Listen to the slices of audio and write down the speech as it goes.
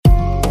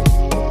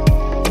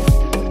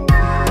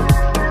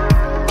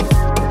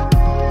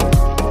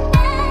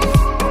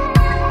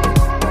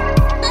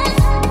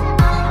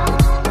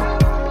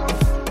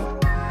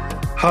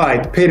Hi,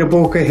 Peter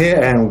Walker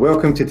here, and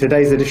welcome to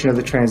today's edition of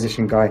The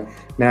Transition Guy.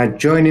 Now,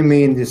 joining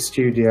me in the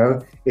studio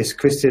is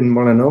Kristin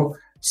Molyneux,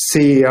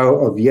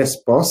 CEO of Yes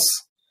Boss.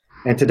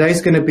 And today's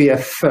going to be a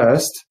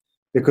first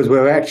because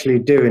we're actually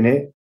doing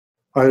it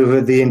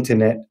over the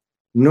internet.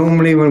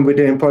 Normally, when we're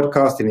doing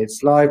podcasting, it's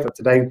live, but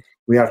today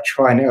we are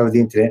trying it over the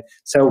internet.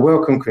 So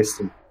welcome,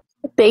 Kristin.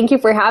 Thank you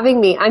for having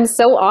me. I'm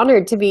so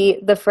honored to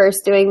be the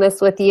first doing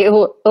this with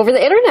you over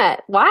the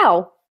internet.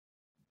 Wow.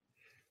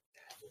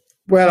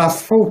 Well, I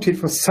thought it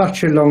for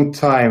such a long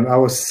time. I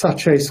was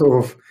such a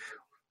sort of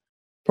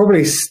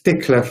probably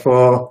stickler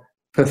for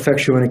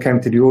perfection when it came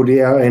to the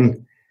audio,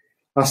 and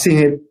I've seen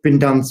it been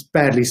done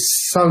badly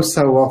so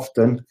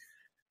often.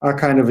 I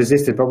kind of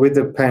resisted, but with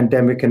the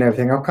pandemic and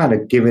everything, I've kind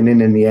of given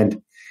in the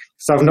end.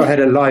 So I've not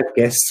had a live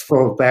guest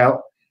for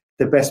about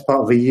the best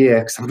part of a year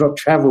because I've not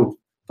traveled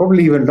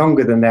probably even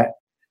longer than that.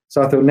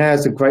 So I thought now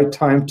is a great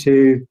time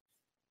to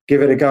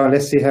give it a go and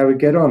let's see how we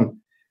get on.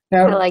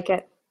 Now, I like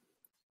it.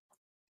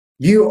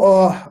 You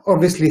are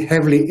obviously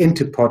heavily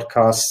into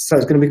podcasts, so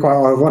it's going to be quite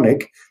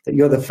ironic that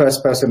you're the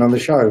first person on the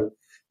show.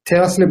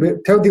 Tell us a little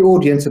bit, tell the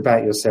audience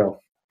about yourself.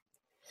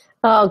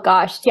 Oh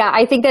gosh. Yeah,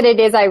 I think that it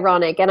is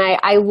ironic. And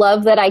I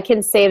love that I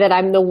can say that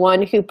I'm the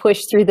one who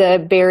pushed through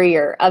the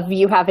barrier of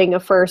you having a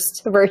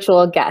first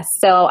virtual guest.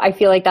 So I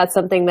feel like that's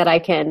something that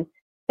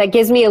that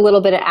gives me a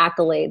little bit of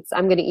accolades.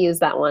 I'm going to use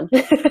that one.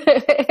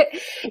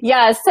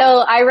 Yeah. So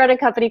I run a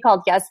company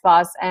called Yes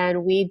Boss,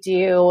 and we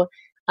do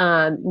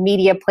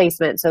media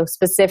placement, so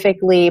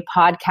specifically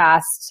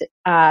podcast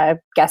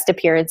guest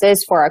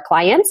appearances for our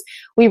clients.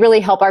 We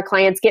really help our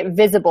clients get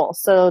visible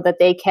so that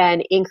they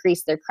can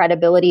increase their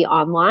credibility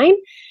online.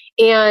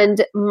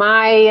 And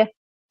my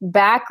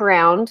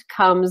background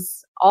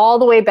comes all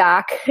the way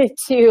back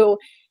to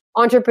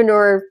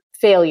entrepreneur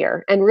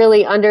failure and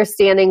really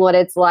understanding what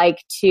it's like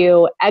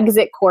to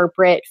exit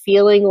corporate,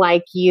 feeling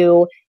like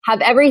you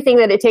have everything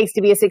that it takes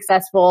to be a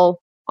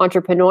successful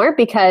entrepreneur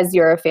because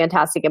you're a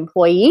fantastic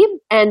employee,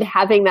 and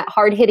having that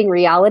hard-hitting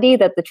reality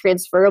that the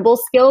transferable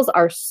skills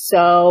are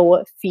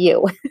so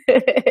few.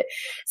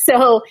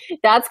 So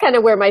that's kind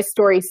of where my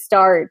story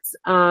starts.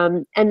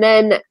 And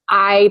then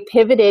I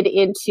pivoted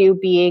into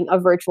being a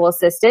virtual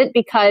assistant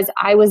because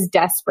I was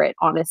desperate,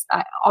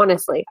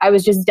 honestly. I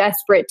was just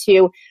desperate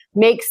to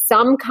make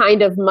some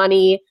kind of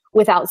money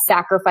without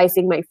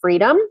sacrificing my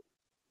freedom.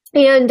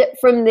 And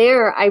from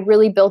there, I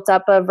really built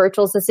up a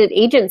virtual assistant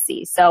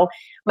agency. So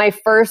my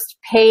first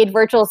paid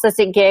virtual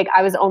assistant gig,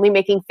 I was only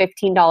making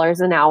 $15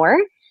 an hour,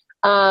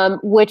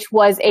 which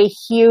was a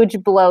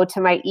huge blow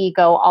to my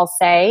ego, I'll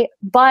say.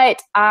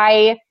 But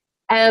I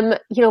am,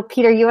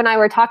 Peter, you and I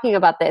were talking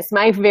about this.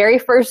 My very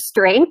first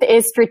strength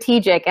is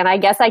strategic. And I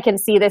guess I can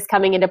see this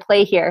coming into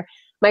play here.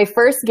 My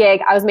first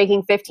gig, I was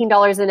making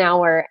 $15 an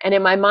hour. And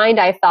in my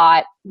mind, I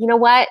thought, you know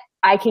what?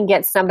 I can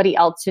get somebody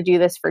else to do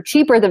this for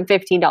cheaper than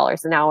 $15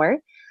 an hour.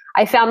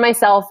 I found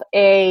myself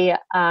a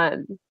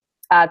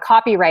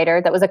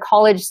copywriter that was a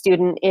college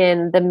student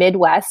in the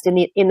Midwest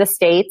in the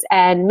States,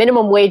 and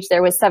minimum wage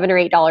there was $7 or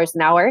 $8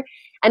 an hour.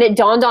 And it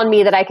dawned on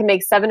me that I could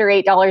make $7 or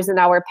 $8 an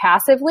hour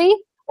passively,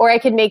 or I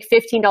could make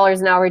 $15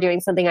 an hour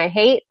doing something I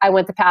hate. I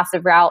went the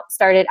passive route,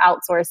 started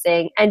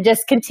outsourcing, and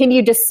just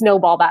continued to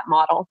snowball that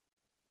model.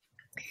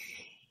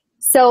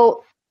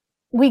 So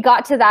we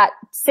got to that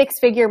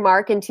six-figure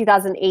mark in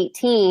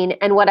 2018,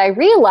 and what I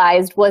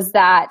realized was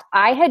that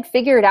I had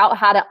figured out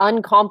how to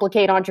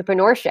uncomplicate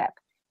entrepreneurship.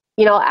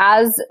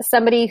 As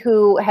somebody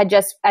who had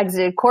just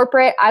exited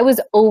corporate, I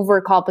was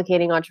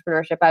overcomplicating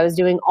entrepreneurship. I was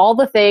doing all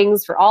the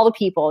things for all the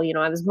people.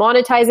 I was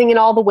monetizing in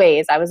all the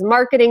ways. I was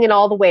marketing in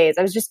all the ways.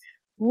 I was just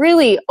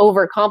really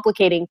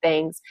overcomplicating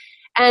things.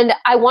 And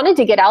I wanted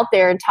to get out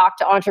there and talk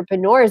to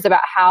entrepreneurs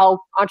about how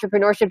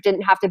entrepreneurship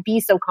didn't have to be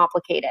so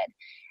complicated.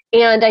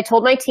 And I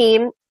told my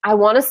team, I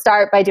want to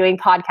start by doing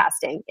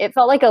podcasting. It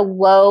felt like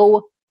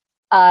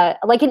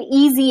like an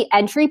easy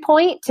entry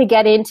point to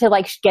get into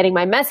getting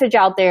my message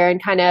out there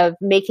and kind of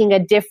making a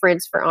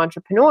difference for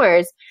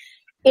entrepreneurs.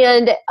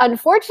 And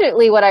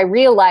unfortunately, what I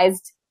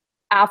realized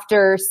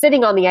after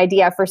sitting on the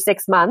idea for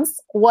 6 months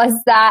was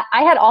that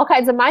I had all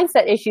kinds of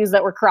mindset issues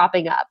that were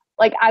cropping up.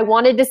 Like I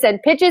wanted to send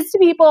pitches to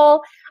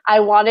people. I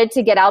wanted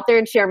to get out there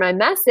and share my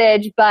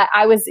message, but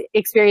I was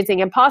experiencing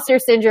imposter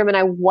syndrome and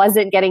I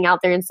wasn't getting out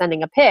there and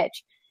sending a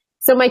pitch.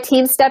 So my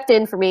team stepped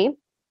in for me.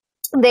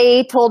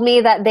 They told me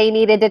that they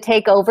needed to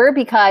take over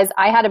because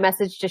I had a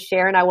message to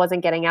share and I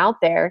wasn't getting out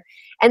there.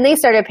 And they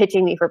started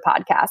pitching me for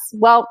podcasts.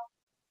 Well,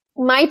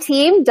 my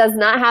team does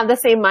not have the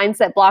same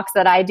mindset blocks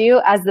that I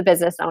do as the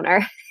business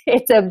owner.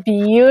 It's a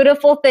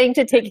beautiful thing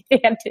to take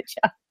advantage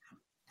of.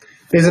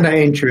 Isn't that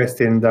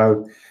interesting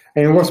though?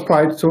 And what's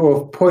quite sort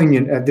of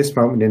poignant at this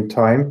moment in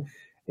time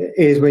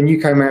is when you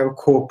came out of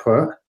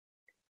corporate,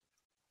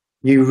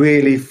 you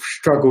really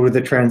struggled with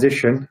the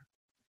transition.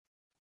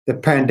 The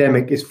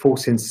pandemic is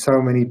forcing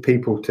so many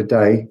people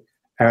today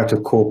out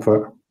of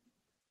corporate.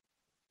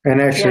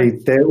 And actually,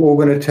 they're all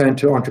going to turn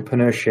to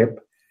entrepreneurship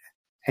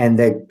and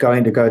they're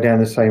going to go down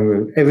the same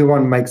route.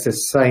 Everyone makes the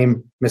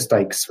same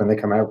mistakes when they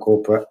come out of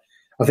corporate.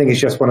 I think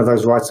it's just one of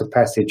those rites of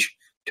passage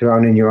to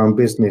owning your own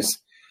business.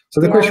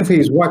 So the question for you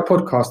is, why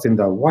podcasting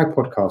though? Why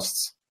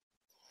podcasts?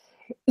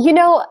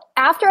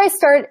 After I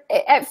started,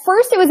 at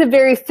first it was a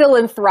very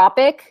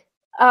philanthropic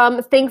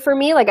thing for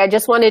me. Like I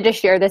just wanted to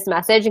share this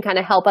message and kind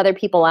of help other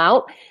people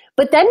out.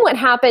 But then what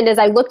happened is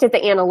I looked at the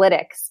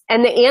analytics,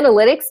 and the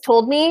analytics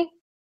told me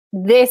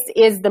this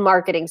is the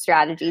marketing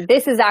strategy.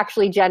 This is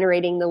actually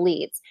generating the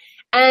leads.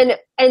 And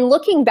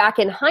looking back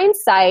in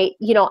hindsight,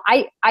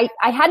 I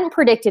hadn't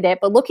predicted it,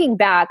 but looking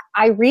back,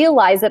 I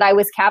realized that I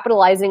was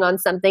capitalizing on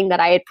something that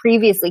I had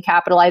previously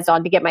capitalized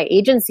on to get my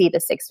agency to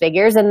 6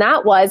 figures. And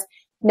that was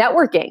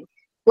networking.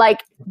 Like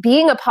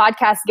being a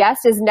podcast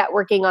guest is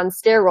networking on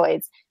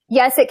steroids.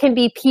 Yes, it can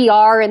be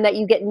PR and that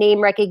you get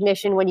name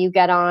recognition when you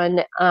get on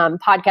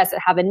podcasts that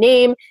have a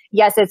name.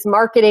 Yes, it's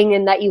marketing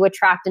and that you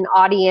attract an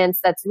audience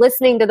that's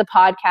listening to the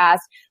podcast.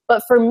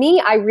 But for me,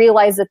 I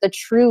realized that the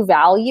true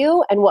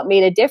value and what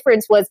made a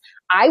difference was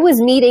I was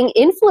meeting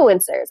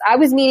influencers. I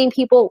was meeting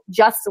people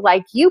just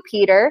like you,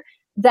 Peter,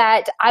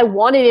 that I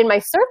wanted in my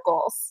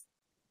circles.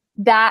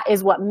 That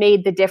is what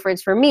made the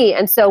difference for me.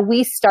 And so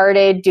we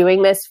started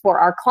doing this for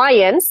our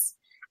clients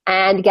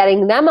and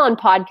getting them on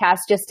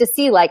podcasts just to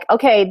see like,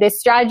 okay, this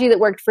strategy that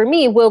worked for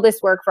me, will this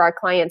work for our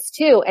clients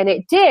too? And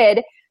it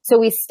did. So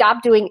we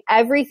stopped doing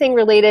everything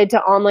related to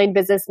online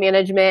business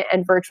management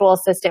and virtual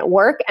assistant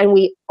work. And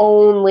we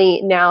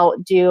only now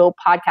do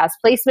podcast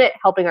placement,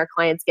 helping our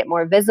clients get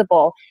more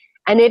visible.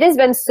 And it has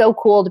been so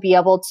cool to be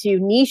able to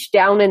niche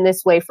down in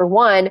this way, for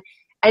one,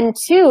 and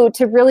two,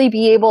 to really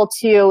be able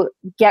to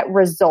get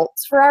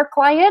results for our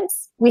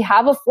clients. We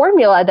have a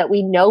formula that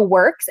we know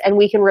works, and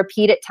we can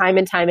repeat it time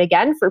and time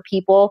again for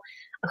people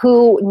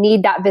who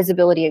need that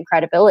visibility and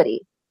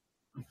credibility.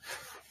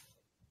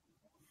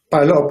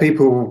 But a lot of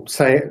people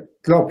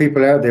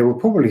out there will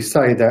probably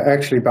say that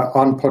actually, but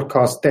on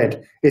podcast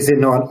dead, is it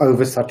not an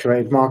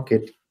oversaturated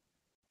market?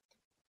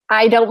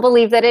 I don't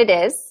believe that it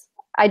is.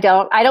 I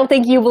don't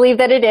think you believe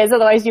that it is,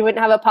 otherwise you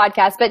wouldn't have a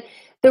podcast. But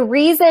the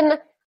reason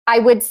I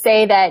would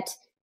say that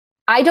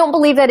I don't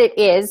believe that it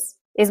is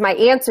my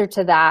answer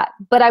to that.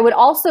 But I would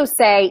also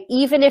say,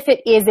 even if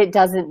it is, it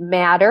doesn't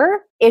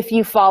matter if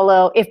you're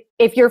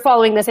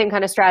following the same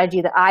kind of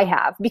strategy that I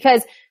have,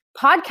 because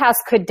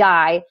podcasts could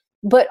die,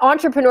 but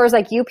entrepreneurs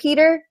like you,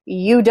 Peter,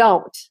 you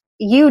don't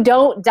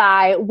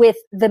die with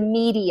the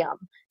medium.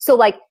 So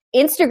like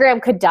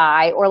Instagram could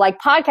die, or like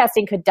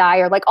podcasting could die,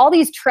 or like all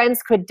these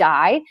trends could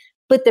die.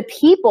 But the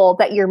people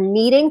that you're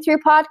meeting through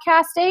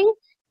podcasting,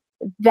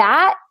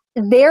 that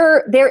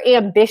their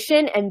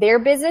ambition and their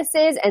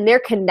businesses and their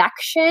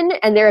connection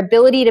and their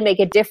ability to make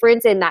a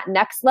difference in that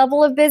next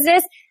level of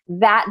business,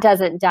 that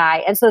doesn't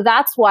die. And so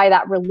that's why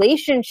that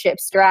relationship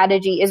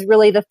strategy is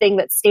really the thing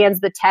that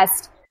stands the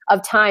test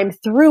of time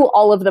through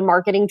all of the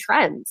marketing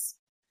trends.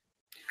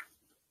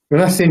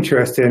 Well, that's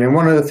interesting. And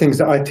one of the things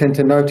that I tend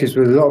to notice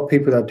with a lot of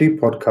people that do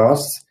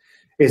podcasts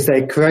is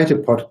they create a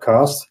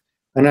podcast.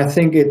 And I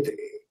think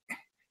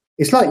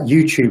it's like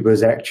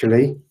YouTubers,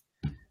 actually.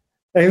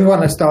 Everyone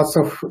that starts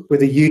off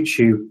with a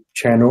YouTube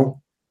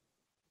channel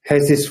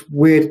has this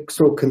weird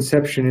sort of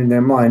conception in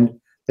their mind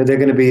that they're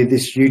going to be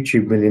this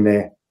YouTube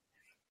millionaire.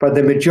 But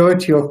the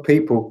majority of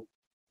people,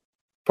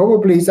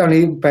 probably it's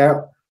only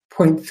about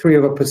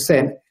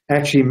 0.3%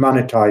 actually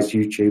monetize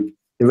YouTube.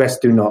 The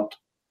rest do not.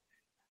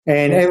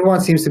 And everyone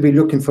seems to be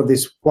looking for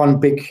this one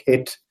big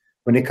hit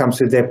when it comes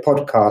to their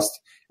podcast.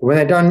 When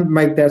they don't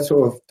make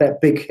that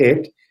big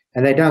hit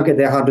and they don't get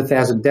their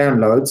 100,000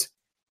 downloads,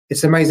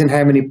 it's amazing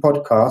how many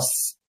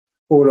podcasts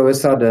all of a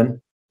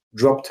sudden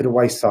drop to the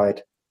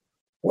wayside.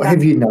 What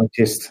have you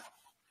noticed?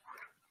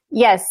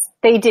 Yes,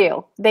 they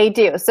do. They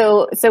do.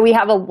 So we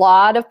have a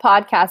lot of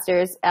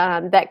podcasters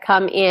that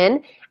come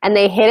in and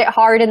they hit it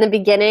hard in the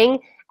beginning,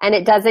 and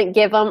it doesn't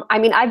give them,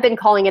 I've been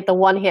calling it the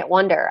one-hit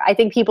wonder. I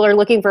think people are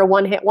looking for a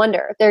one-hit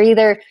wonder. They're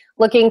either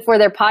looking for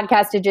their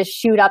podcast to just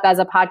shoot up as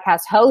a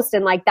podcast host,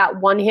 and like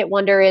that one-hit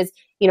wonder is,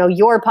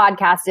 your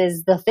podcast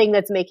is the thing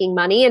that's making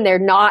money, and they're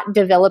not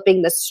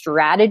developing the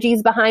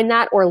strategies behind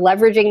that or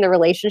leveraging the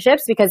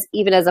relationships, because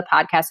even as a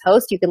podcast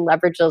host, you can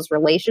leverage those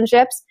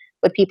relationships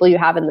with people you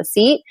have in the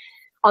seat.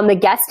 On the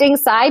guesting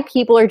side,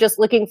 people are just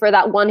looking for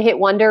that one-hit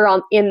wonder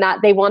in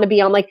that they want to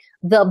be on like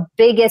the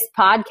biggest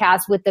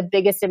podcast with the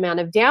biggest amount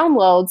of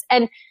downloads.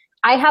 And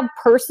I have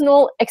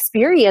personal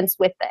experience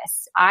with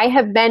this. I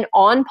have been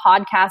on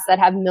podcasts that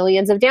have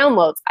millions of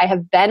downloads. I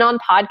have been on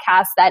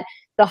podcasts that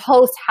the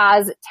host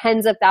has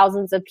tens of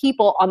thousands of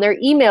people on their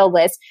email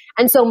list.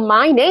 And so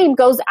my name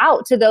goes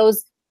out to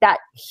that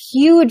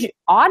huge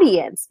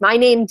audience. My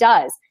name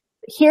does.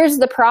 Here's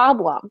the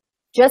problem.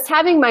 Just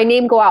having my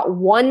name go out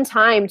one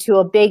time to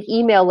a big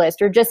email list,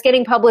 or just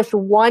getting published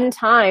one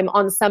time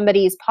on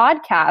somebody's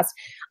podcast,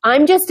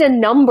 I'm just a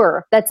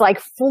number that's like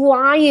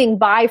flying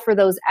by for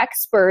those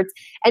experts.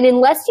 And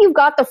unless you've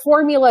got the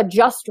formula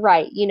just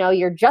right,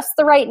 you're just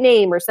the right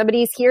name, or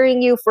somebody's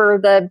hearing you for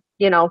the,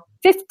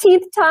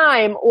 15th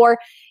time, or,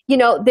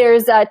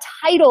 there's a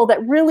title that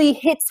really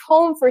hits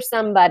home for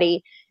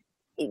somebody,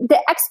 the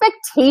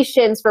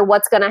expectations for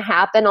what's going to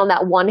happen on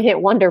that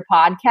one-hit wonder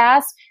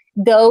podcast,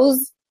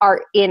 those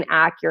are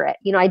inaccurate.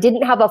 I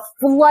didn't have a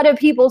flood of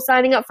people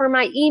signing up for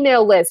my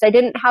email list. I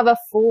didn't have a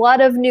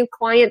flood of new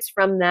clients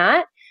from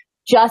that,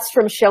 just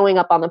from showing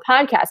up on the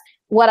podcast.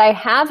 What I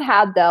have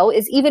had, though,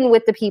 is even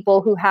with the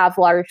people who have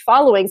large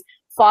followings,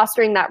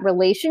 fostering that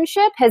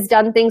relationship has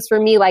done things for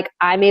me, like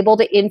I'm able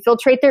to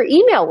infiltrate their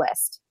email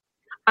list.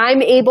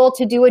 I'm able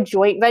to do a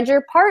joint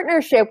venture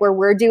partnership where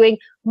we're doing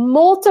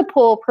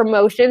multiple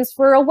promotions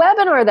for a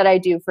webinar that I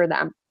do for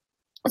them.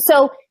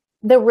 So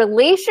the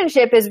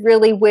relationship is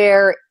really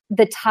where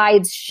the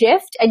tides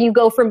shift, and you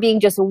go from being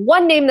just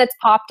one name that's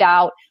popped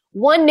out,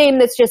 one name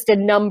that's just a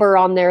number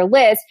on their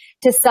list,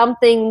 to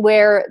something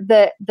where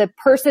the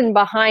person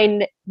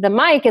behind the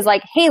mic is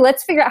like, hey,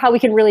 let's figure out how we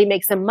can really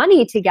make some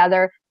money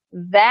together.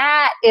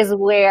 That is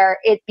where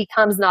it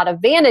becomes not a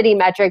vanity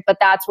metric, but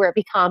that's where it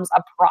becomes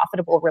a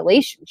profitable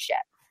relationship.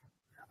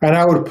 And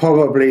I would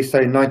probably say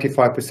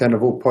 95%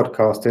 of all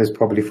podcasters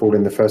probably fall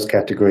in the first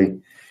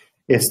category.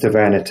 It's the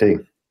vanity.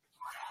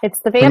 It's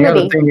the vanity. And the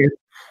other thing is,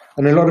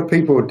 and a lot of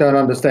people don't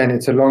understand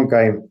it's a long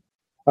game.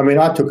 I mean,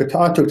 I took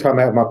time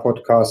out of my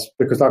podcast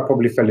because I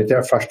probably fell into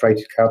a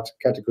frustrated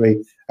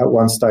category at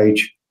one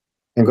stage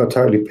and got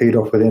totally peed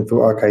off with it and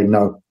thought, okay,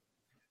 no.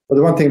 But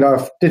the one thing that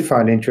I did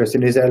find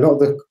interesting is that a lot of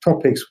the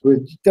topics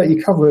that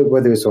you cover,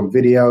 whether it's on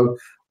video,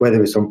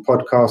 whether it's on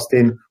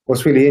podcasting,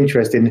 what's really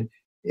interesting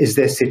is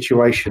they're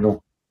situational.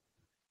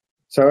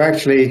 So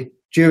actually,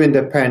 during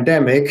the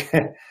pandemic,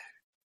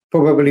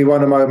 probably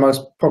one of my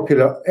most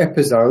popular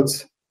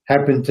episodes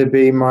happened to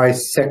be my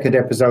second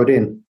episode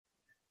in,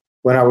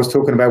 when I was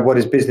talking about what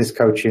is business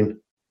coaching.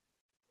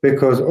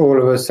 Because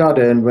all of a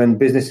sudden, when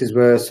businesses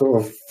were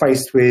sort of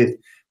faced with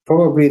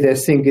probably their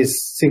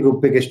single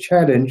biggest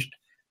challenge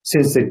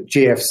since the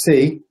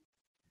GFC,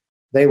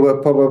 they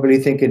were probably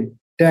thinking,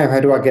 damn, how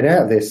do I get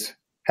out of this?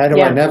 How do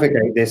I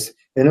navigate this?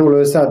 And all of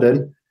a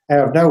sudden,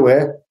 out of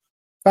nowhere,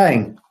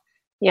 bang.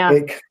 Yeah.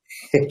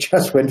 It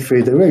just went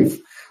through the roof.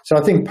 So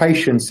I think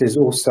patience is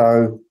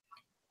also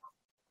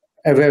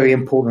a very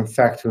important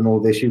factor in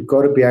all this. You've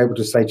got to be able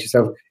to say to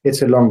yourself,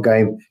 it's a long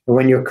game. And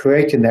when you're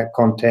creating that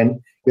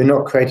content, you're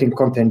not creating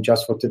content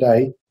just for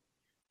today.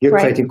 You're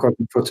creating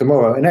content for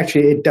tomorrow. And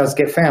actually, it does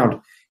get found.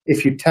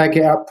 If you tag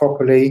it up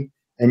properly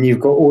and you've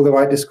got all the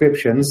right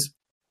descriptions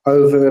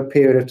over a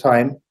period of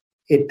time,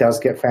 it does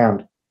get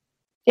found.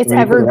 It's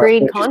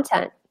evergreen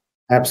content.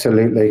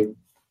 Absolutely.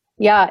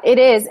 Yeah, it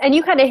is. And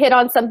you kind of hit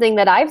on something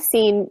that I've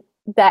seen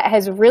that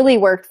has really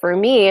worked for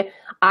me.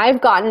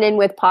 I've gotten in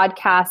with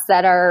podcasts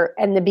that are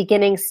in the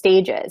beginning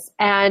stages,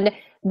 and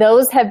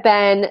those have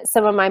been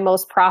some of my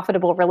most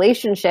profitable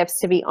relationships,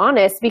 to be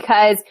honest,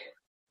 because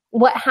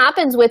what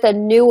happens with a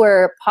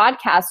newer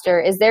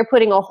podcaster is they're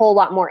putting a whole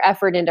lot more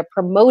effort into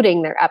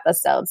promoting their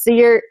episodes. So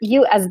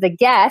you as the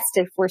guest,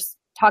 if we're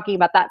talking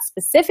about that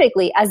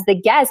specifically, as the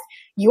guest,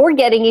 you're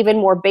getting even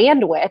more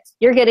bandwidth.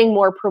 You're getting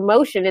more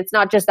promotion. It's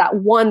not just that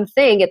one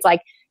thing. It's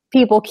like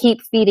people keep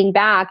feeding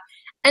back.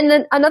 And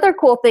then another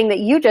cool thing that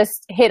you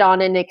just hit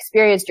on and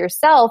experienced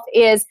yourself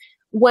is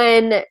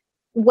when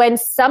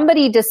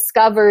somebody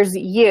discovers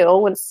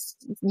you,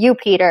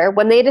 Peter,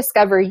 when they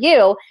discover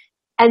you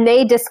and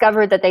they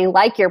discover that they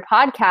like your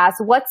podcast,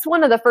 what's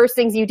one of the first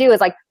things you do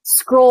is like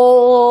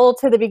scroll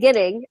to the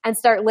beginning and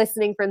start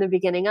listening from the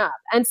beginning up.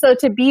 And so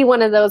to be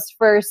one of those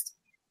first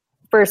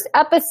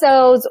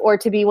episodes, or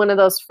to be one of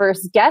those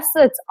first guests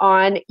that's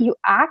on, you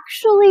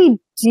actually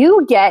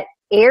do get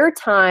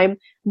airtime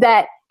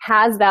that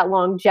has that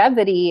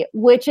longevity,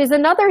 which is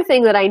another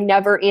thing that I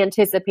never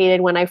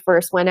anticipated when I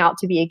first went out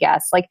to be a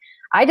guest. Like,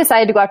 I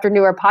decided to go after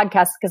newer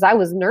podcasts because I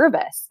was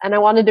nervous and I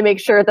wanted to make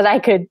sure that I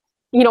could,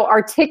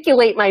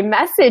 articulate my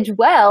message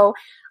well.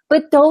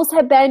 But those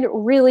have been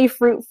really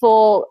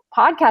fruitful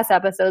podcast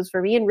episodes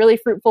for me and really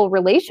fruitful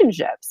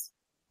relationships.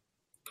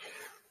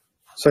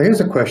 So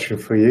here's a question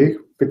for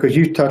you, because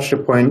you touched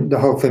upon the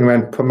whole thing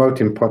around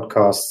promoting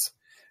podcasts.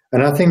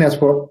 And I think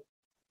that's what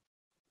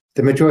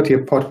the majority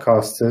of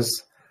podcasters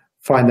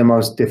find the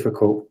most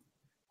difficult,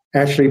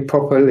 actually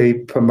properly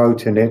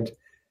promoting it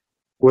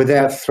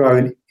without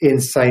throwing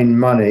insane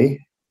money,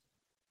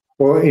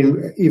 or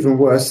even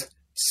worse,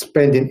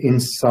 spending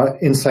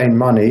insane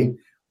money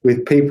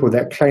with people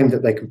that claim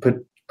that they can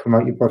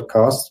promote your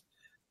podcast,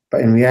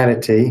 but in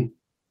reality,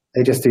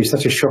 they just do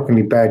such a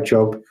shockingly bad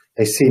job.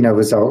 They see no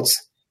results.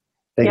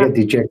 They get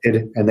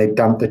dejected and they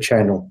dump the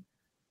channel.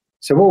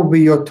 So what would be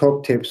your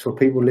top tips for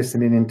people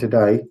listening in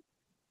today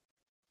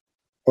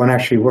on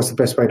actually what's the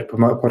best way to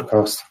promote a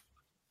podcast?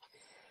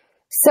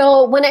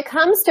 So when it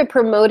comes to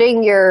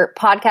promoting your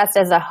podcast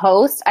as a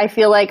host, I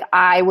feel like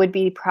I would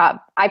be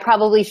I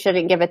probably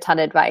shouldn't give a ton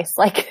of advice.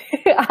 Like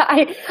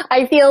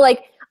I feel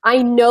like I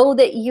know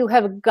that you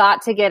have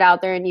got to get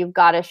out there and you've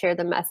got to share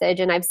the message.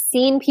 And I've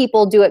seen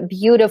people do it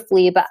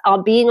beautifully, but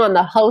being on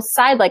the host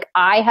side, like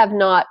I have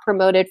not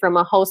promoted from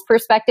a host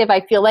perspective.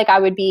 I feel like I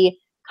would be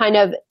kind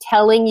of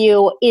telling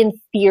you in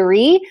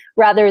theory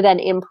rather than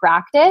in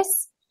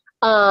practice.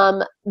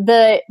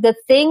 The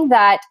thing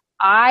that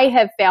I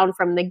have found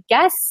from the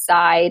guest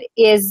side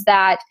is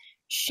that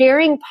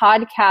sharing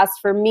podcasts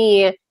for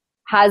me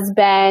has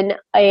been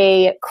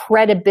a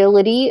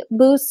credibility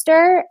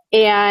booster.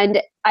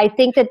 And I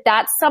think that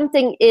that's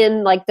something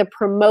in like the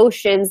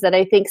promotions that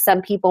I think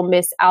some people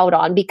miss out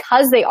on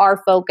because they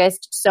are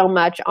focused so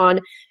much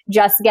on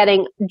just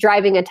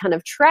driving a ton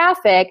of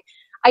traffic.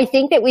 I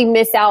think that we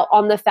miss out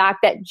on the fact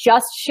that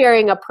just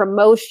sharing a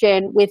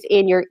promotion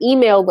within your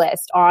email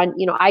list on,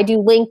 I do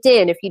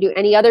LinkedIn, if you do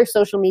any other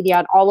social media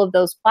on all of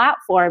those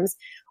platforms,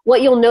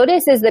 what you'll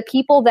notice is the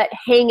people that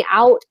hang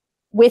out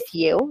with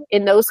you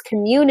in those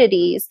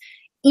communities,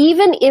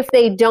 even if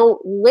they don't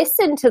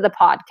listen to the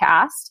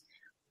podcast,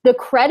 the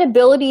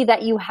credibility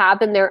that you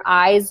have in their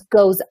eyes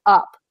goes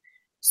up.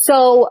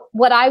 So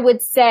what I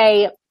would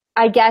say,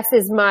 I guess,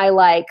 is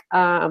my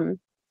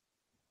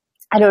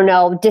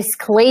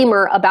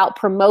disclaimer about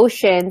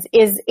promotions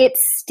is it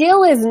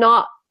still is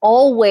not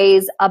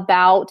always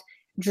about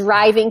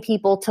driving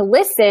people to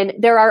listen.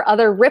 There are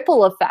other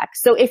ripple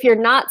effects. So if you're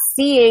not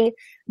seeing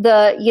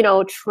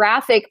the,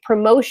 traffic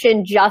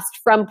promotion just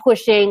from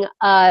pushing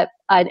an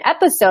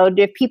episode,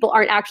 if people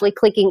aren't actually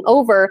clicking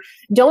over,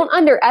 don't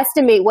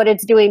underestimate what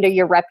it's doing to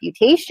your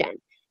reputation.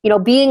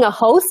 Being a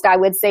host, I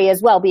would say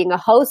as well, being a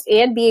host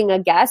and being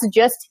a guest,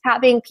 just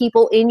having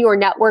people in your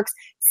networks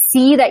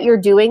see that you're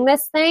doing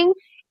this thing,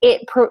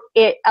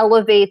 it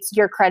elevates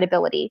your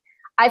credibility.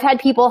 I've had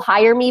people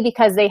hire me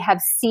because they have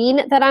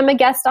seen that I'm a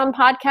guest on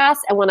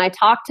podcasts. And when I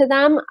talk to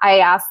them, I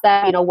ask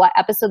them, what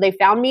episode they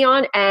found me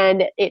on.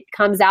 And it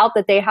comes out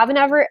that they haven't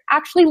ever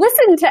actually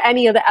listened to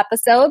any of the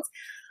episodes.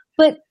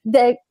 But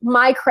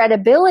my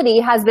credibility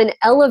has been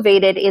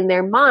elevated in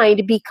their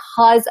mind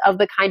because of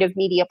the kind of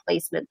media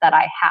placement that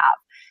I have.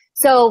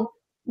 So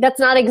that's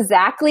not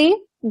exactly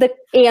the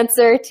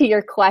answer to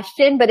your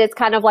question, but it's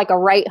kind of like a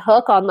right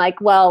hook on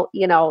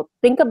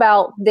think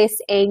about this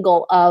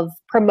angle of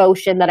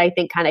promotion that I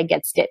think kind of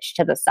gets ditched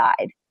to the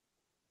side.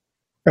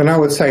 And I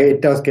would say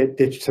it does get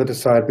ditched to the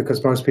side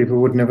because most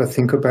people would never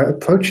think about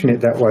approaching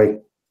it that way.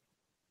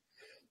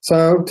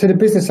 So to the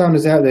business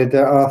owners out there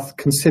that are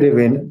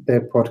considering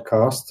their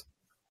podcast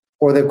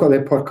or they've got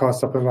their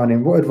podcast up and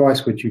running, what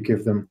advice would you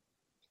give them?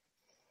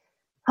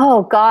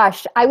 Oh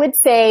gosh, I would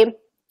say,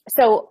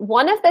 so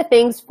one of the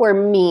things for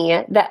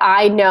me that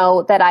I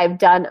know that I've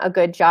done a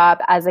good job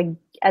as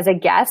a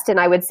guest, and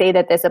I would say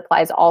that this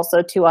applies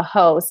also to a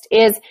host,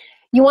 is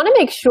you want to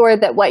make sure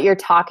that what you're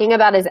talking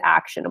about is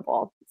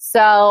actionable.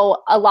 So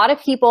a lot of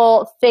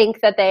people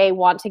think that they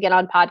want to get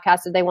on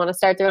podcasts or they want to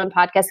start their own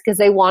podcast because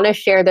they want to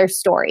share their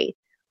story.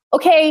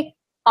 Okay,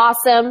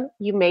 awesome.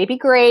 You may be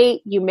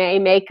great. You may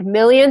make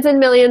millions and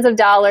millions of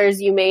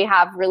dollars. You may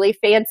have really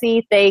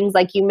fancy things.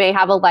 Like you may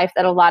have a life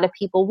that a lot of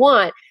people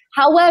want.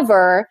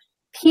 However,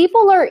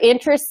 people are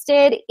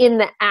interested in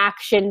the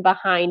action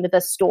behind the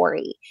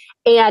story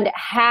and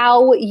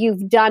how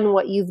you've done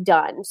what you've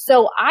done.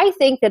 So I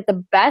think that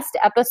the best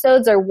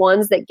episodes are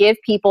ones that give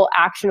people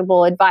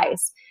actionable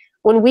advice.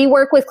 When we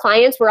work with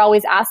clients, we're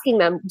always asking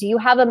them, do you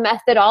have a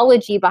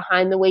methodology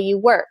behind the way you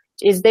work?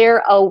 Is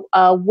there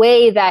a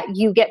way that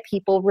you get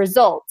people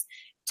results?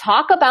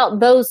 Talk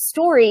about those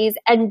stories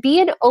and be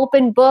an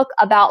open book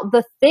about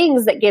the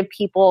things that give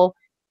people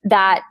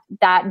that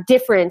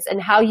difference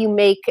and how you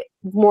make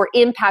more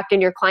impact in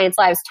your clients'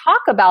 lives.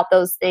 Talk about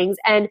those things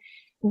and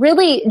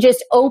really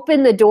just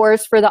open the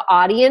doors for the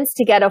audience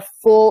to get a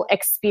full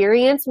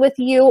experience with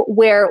you,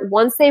 where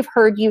once they've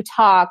heard you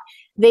talk,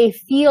 they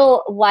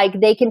feel like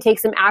they can take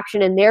some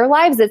action in their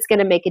lives that's going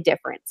to make a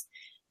difference.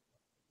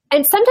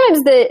 And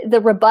sometimes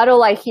the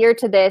rebuttal I hear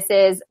to this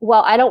is,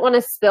 well, I don't want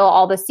to spill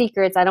all the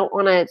secrets. I don't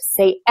want to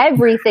say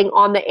everything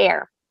on the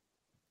air.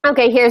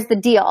 Okay, here's the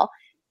deal.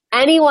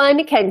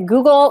 Anyone can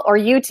Google or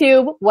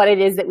YouTube what it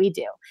is that we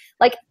do.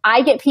 Like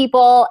I get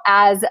people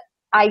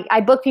I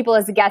book people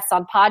as guests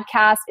on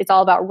podcasts. It's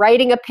all about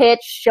writing a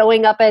pitch,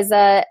 showing up as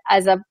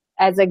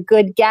a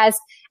good guest,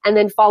 and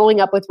then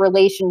following up with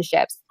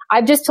relationships.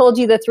 I've just told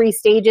you the 3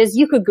 stages.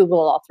 You could Google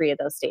all 3 of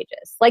those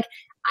stages. Like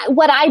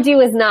what I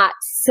do is not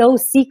so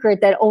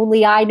secret that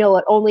only I know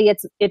it.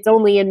 It's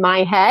only in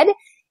my head.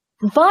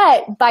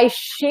 But by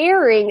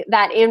sharing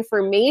that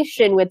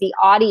information with the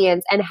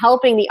audience and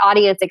helping the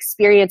audience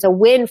experience a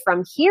win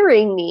from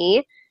hearing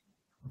me,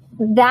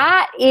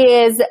 that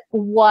is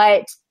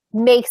what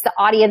makes the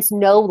audience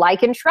know,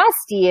 like, and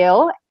trust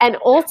you, and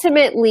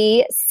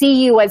ultimately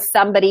see you as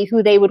somebody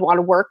who they would want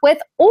to work with,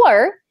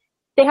 or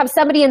they have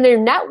somebody in their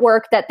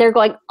network that they're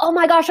going, oh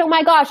my gosh,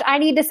 I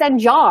need to send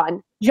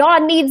John.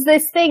 John needs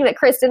this thing that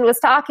Kristen was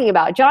talking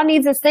about. John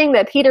needs this thing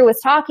that Peter was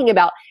talking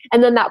about.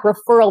 And then that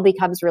referral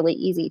becomes really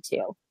easy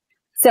too.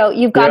 So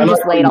you've got to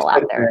just lay it all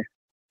out there.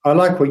 I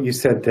like what you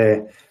said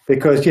there,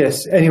 because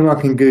yes, anyone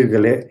can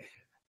Google it.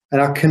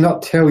 And I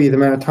cannot tell you the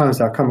amount of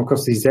times I come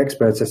across these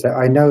experts that say,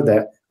 I know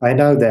that.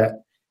 And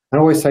I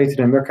always say to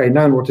them, okay,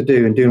 knowing what to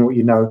do and doing what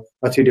you know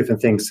are 2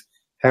 different things.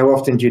 How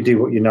often do you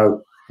do what you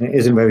know? And it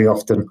isn't very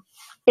often.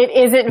 It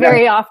isn't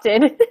very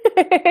often.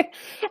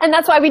 And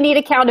that's why we need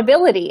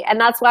accountability. And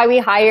that's why we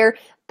hire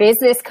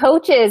business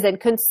coaches and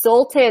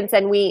consultants,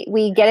 and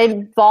we get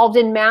involved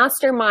in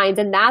masterminds.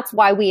 And that's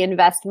why we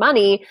invest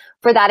money,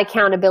 for that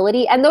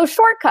accountability and those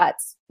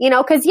shortcuts,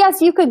 because yes,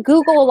 you could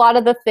Google a lot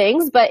of the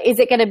things, but is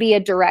it going to be a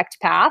direct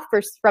path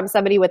from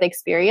somebody with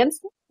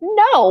experience?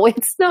 No,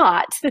 it's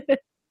not.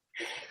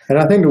 And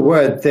I think the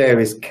word there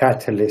is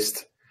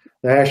catalyst.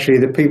 They're actually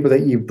the people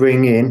that you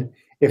bring in.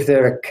 If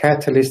they're a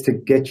catalyst to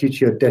get you to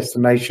your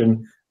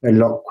destination a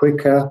lot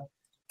quicker,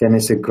 then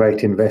it's a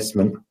great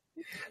investment.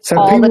 So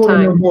if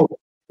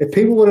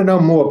people want to know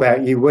more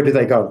about you, where do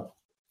they go?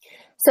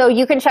 So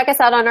you can check us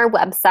out on our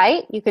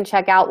website. You can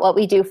check out what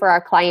we do for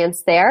our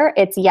clients there.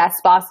 It's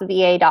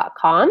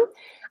yesbossva.com.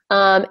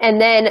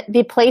 And then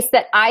the place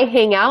that I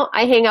hang out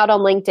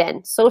on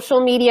LinkedIn.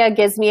 Social media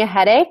gives me a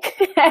headache,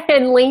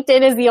 and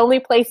LinkedIn is the only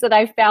place that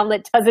I've found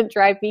that doesn't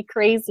drive me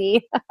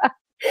crazy.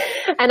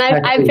 And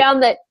I've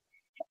found that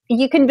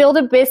you can build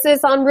a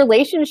business on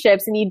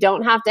relationships, and you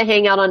don't have to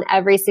hang out on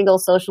every single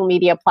social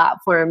media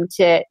platform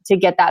to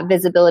get that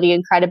visibility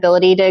and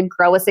credibility to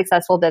grow a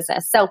successful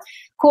business. So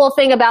cool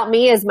thing about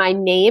me is my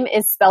name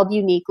is spelled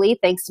uniquely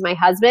thanks to my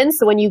husband.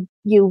 So when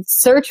you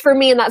search for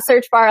me in that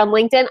search bar on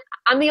LinkedIn,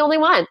 I'm the only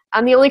one.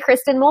 I'm the only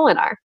Kristen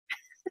Molinar.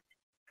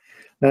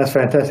 That's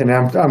fantastic.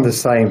 I'm the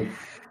same.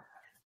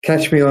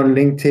 Catch me on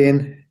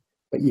LinkedIn,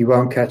 but you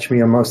won't catch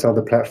me on most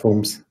other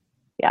platforms.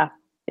 Yeah.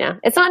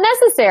 It's not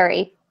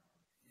necessary.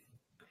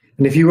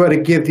 And if you were to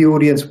give the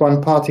audience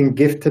one parting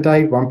gift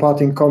today, one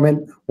parting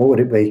comment, what would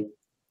it be?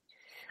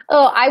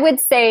 Oh, I would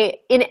say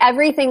in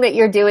everything that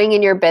you're doing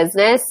in your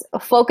business,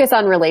 focus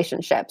on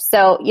relationships.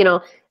 So,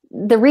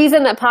 the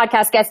reason that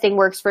podcast guesting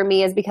works for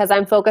me is because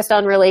I'm focused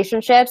on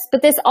relationships,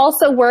 but this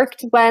also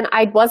worked when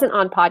I wasn't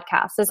on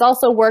podcasts. This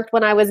also worked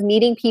when I was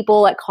meeting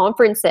people at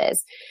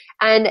conferences.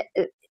 And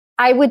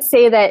I would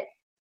say that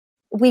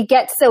we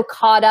get so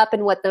caught up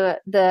in what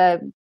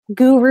the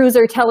gurus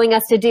are telling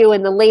us to do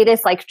and the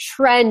latest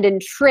trend and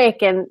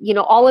trick and,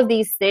 all of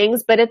these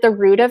things. But at the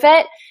root of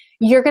it,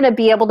 you're going to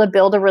be able to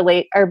build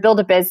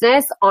a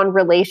business on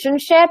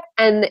relationship,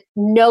 and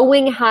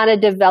knowing how to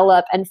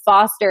develop and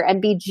foster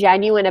and be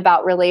genuine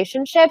about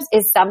relationships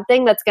is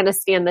something that's going to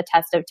stand the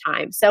test of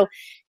time. So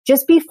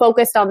just be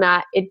focused on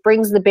that. It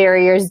brings the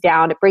barriers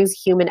down. It brings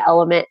human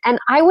element. And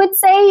I would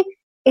say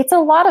it's a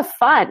lot of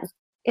fun.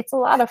 It's a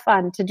lot of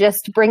fun to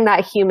just bring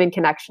that human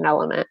connection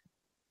element.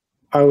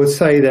 I would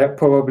say that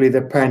probably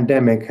the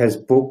pandemic has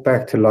brought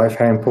back to life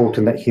how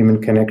important that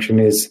human connection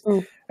is.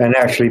 And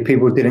actually,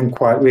 people didn't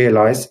quite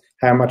realize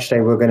how much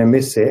they were going to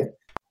miss it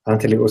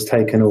until it was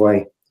taken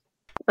away.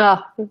 Oh,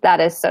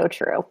 that is so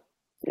true.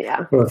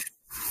 Yeah. Well,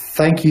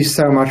 thank you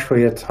so much for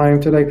your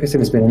time today, Kristen.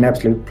 It's been an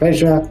absolute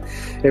pleasure.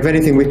 If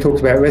anything we talked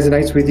about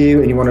resonates with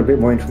you and you want a bit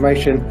more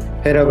information,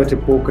 head over to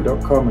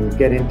Porker.com and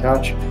get in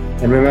touch.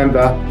 And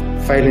remember,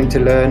 failing to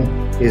learn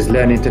is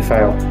learning to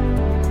fail.